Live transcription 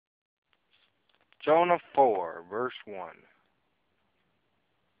Jonah 4, verse 1.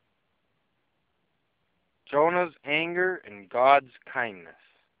 Jonah's anger and God's kindness.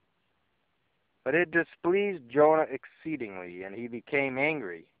 But it displeased Jonah exceedingly, and he became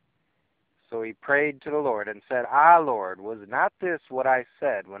angry. So he prayed to the Lord and said, Ah, Lord, was not this what I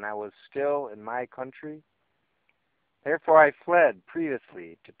said when I was still in my country? Therefore I fled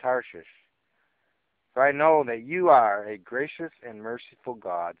previously to Tarshish. For I know that you are a gracious and merciful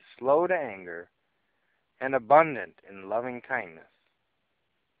God, slow to anger, and abundant in loving kindness,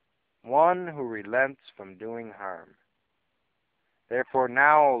 one who relents from doing harm. Therefore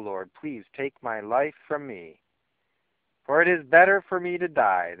now, O Lord, please take my life from me, for it is better for me to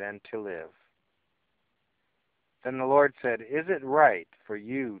die than to live. Then the Lord said, Is it right for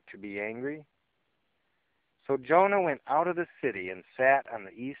you to be angry? So Jonah went out of the city and sat on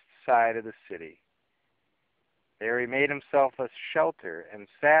the east side of the city. There he made himself a shelter and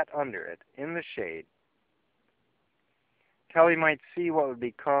sat under it in the shade, till he might see what would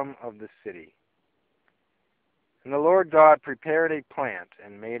become of the city. And the Lord God prepared a plant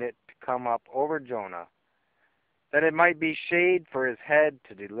and made it to come up over Jonah, that it might be shade for his head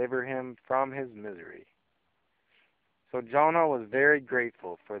to deliver him from his misery. So Jonah was very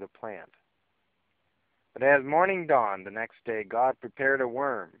grateful for the plant. But as morning dawned the next day, God prepared a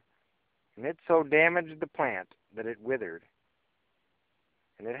worm, and it so damaged the plant that it withered.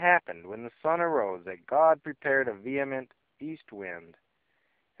 And it happened, when the sun arose, that God prepared a vehement east wind,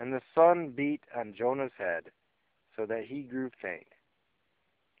 and the sun beat on Jonah's head, so that he grew faint.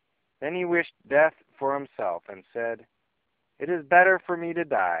 Then he wished death for himself, and said, It is better for me to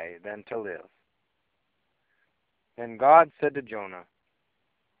die than to live. Then God said to Jonah,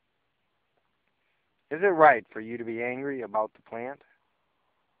 Is it right for you to be angry about the plant?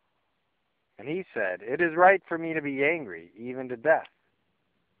 And he said, It is right for me to be angry, even to death.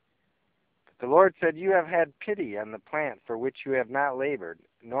 But the Lord said, You have had pity on the plant for which you have not labored,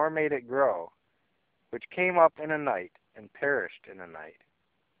 nor made it grow, which came up in a night and perished in a night.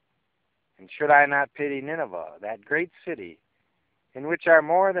 And should I not pity Nineveh, that great city, in which are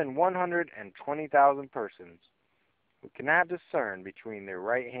more than 120,000 persons, who cannot discern between their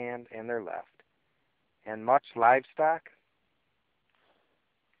right hand and their left, and much livestock?